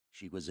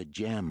She was a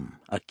gem,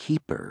 a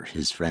keeper,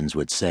 his friends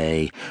would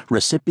say,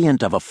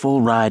 recipient of a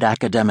full-ride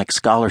academic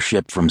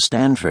scholarship from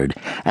Stanford,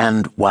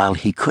 and while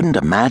he couldn't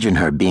imagine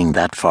her being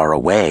that far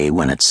away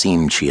when it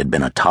seemed she had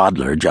been a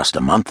toddler just a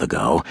month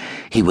ago,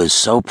 he was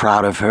so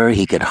proud of her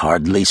he could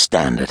hardly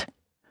stand it.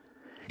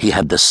 He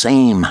had the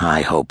same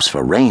high hopes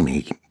for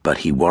Rainey, but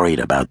he worried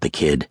about the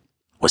kid.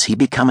 Was he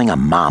becoming a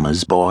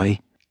mama's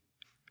boy?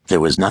 There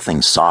was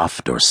nothing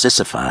soft or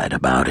sissified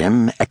about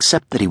him,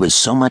 except that he was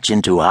so much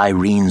into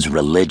Irene's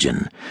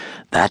religion.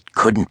 That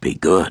couldn't be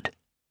good.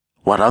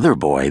 What other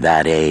boy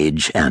that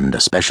age, and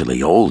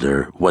especially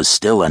older, was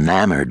still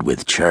enamored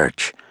with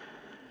church?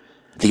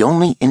 The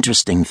only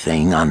interesting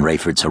thing on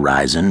Rayford's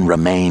horizon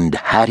remained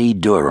Hattie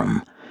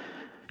Durham.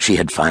 She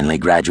had finally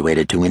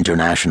graduated to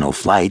international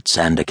flights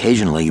and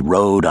occasionally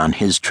rode on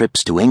his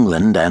trips to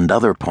England and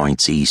other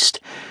points east.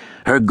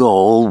 Her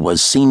goal was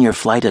senior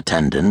flight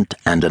attendant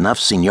and enough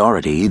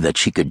seniority that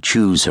she could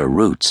choose her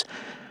routes.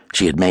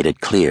 She had made it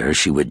clear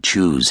she would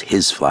choose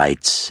his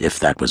flights if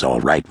that was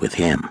all right with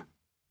him.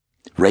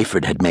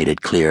 Rayford had made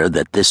it clear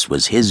that this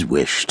was his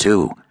wish,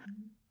 too.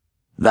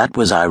 That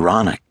was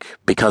ironic,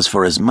 because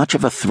for as much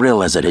of a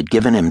thrill as it had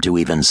given him to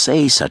even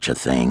say such a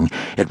thing,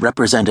 it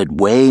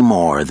represented way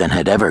more than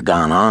had ever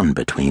gone on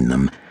between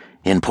them.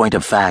 In point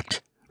of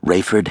fact,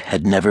 Rayford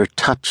had never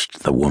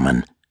touched the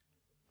woman.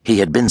 He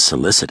had been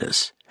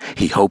solicitous.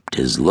 He hoped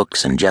his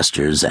looks and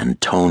gestures and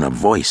tone of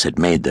voice had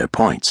made their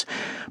points.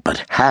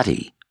 But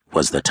Hattie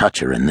was the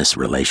toucher in this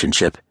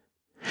relationship.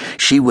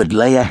 She would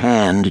lay a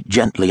hand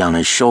gently on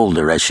his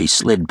shoulder as she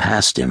slid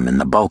past him in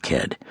the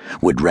bulkhead,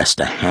 would rest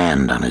a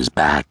hand on his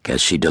back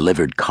as she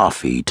delivered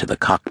coffee to the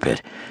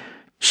cockpit.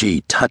 She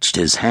touched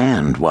his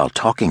hand while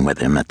talking with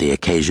him at the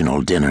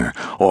occasional dinner,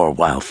 or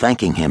while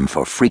thanking him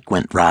for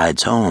frequent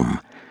rides home.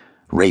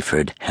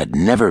 Rayford had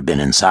never been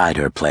inside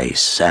her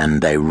place,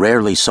 and they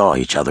rarely saw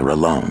each other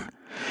alone.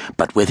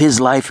 But with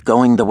his life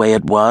going the way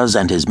it was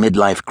and his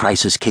midlife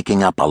crisis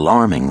kicking up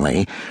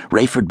alarmingly,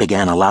 Rayford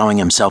began allowing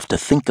himself to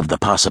think of the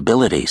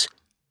possibilities.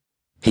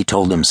 He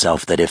told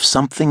himself that if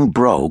something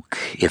broke,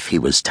 if he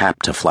was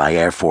tapped to fly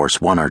Air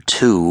Force 1 or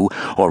 2,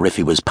 or if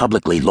he was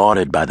publicly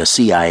lauded by the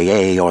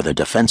CIA or the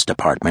Defense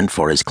Department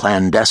for his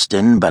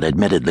clandestine but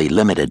admittedly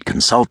limited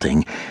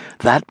consulting,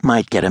 that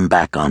might get him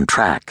back on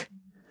track.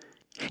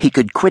 He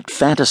could quit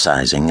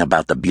fantasizing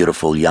about the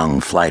beautiful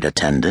young flight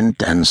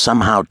attendant and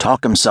somehow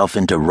talk himself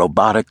into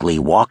robotically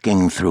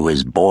walking through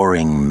his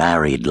boring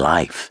married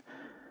life.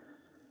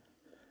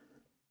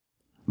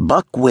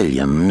 Buck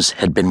Williams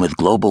had been with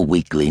Global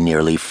Weekly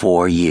nearly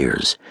 4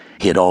 years.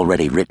 He had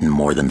already written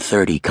more than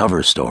 30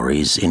 cover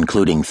stories,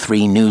 including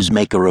 3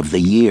 Newsmaker of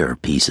the Year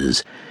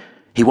pieces.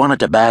 He wanted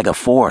to bag a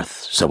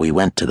 4th, so he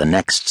went to the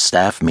next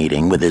staff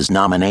meeting with his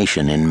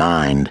nomination in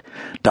mind.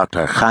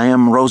 Dr.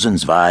 Chaim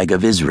Rosenzweig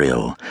of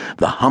Israel,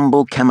 the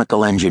humble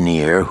chemical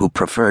engineer who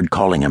preferred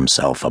calling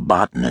himself a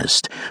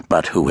botanist,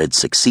 but who had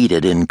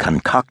succeeded in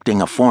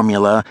concocting a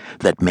formula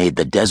that made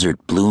the desert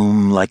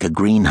bloom like a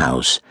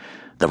greenhouse.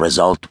 The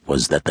result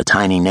was that the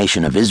tiny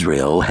nation of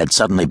Israel had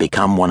suddenly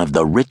become one of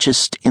the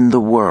richest in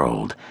the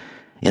world.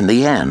 In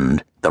the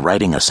end, the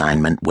writing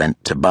assignment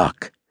went to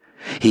Buck.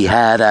 He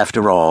had,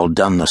 after all,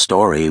 done the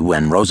story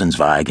when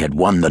Rosenzweig had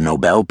won the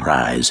Nobel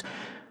Prize.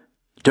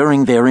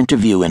 During their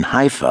interview in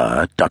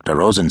Haifa, Dr.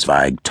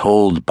 Rosenzweig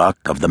told Buck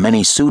of the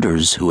many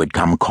suitors who had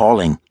come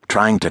calling,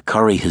 trying to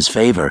curry his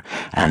favor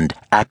and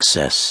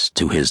access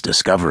to his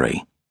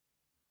discovery.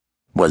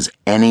 "Was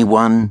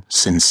anyone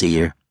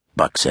sincere?"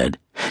 Buck said.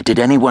 "Did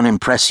anyone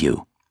impress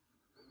you?"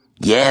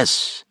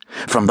 "Yes,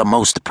 from the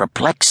most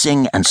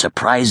perplexing and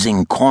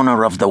surprising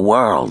corner of the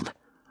world,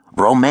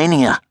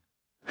 Romania.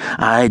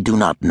 I do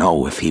not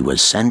know if he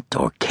was sent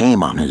or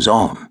came on his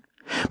own,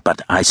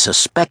 but I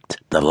suspect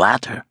the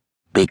latter,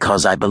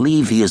 because I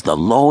believe he is the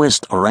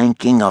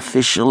lowest-ranking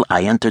official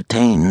I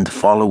entertained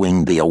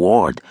following the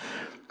award.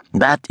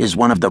 That is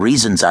one of the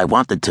reasons I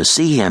wanted to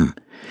see him.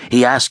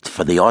 He asked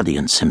for the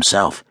audience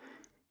himself.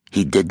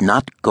 He did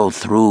not go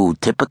through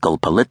typical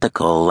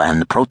political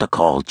and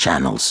protocol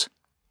channels.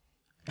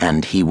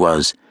 And he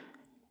was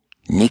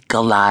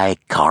Nikolai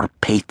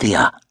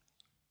Carpathia."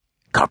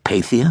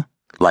 "Carpathia?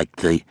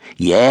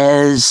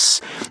 Yes,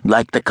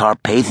 like the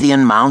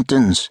Carpathian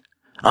Mountains.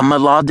 A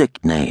melodic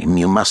name,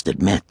 you must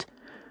admit.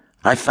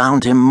 I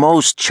found him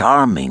most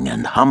charming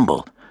and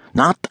humble,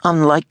 not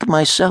unlike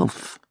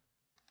myself."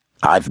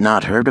 "I've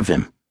not heard of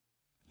him."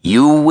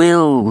 You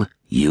will,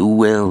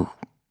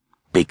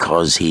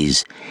 because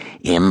he's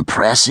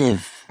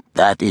impressive.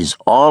 That is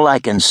all I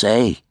can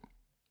say."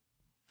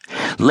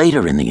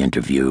 Later in the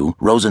interview,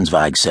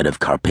 Rosenzweig said of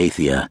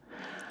Carpathia,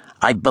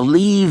 "I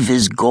believe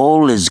his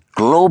goal is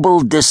global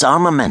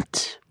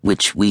disarmament,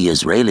 which we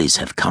Israelis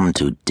have come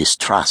to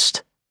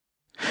distrust.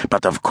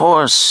 But of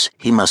course,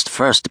 he must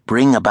first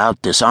bring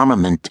about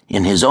disarmament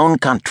in his own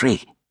country.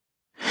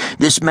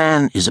 This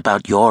man is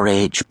about your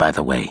age, by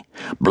the way,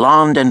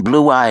 blonde and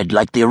blue-eyed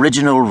like the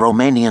original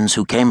Romanians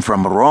who came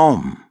from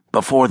Rome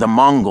before the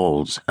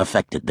Mongols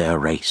affected their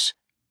race."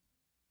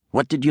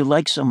 "What did you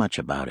like so much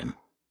about him?"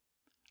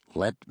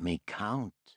 "Let me count."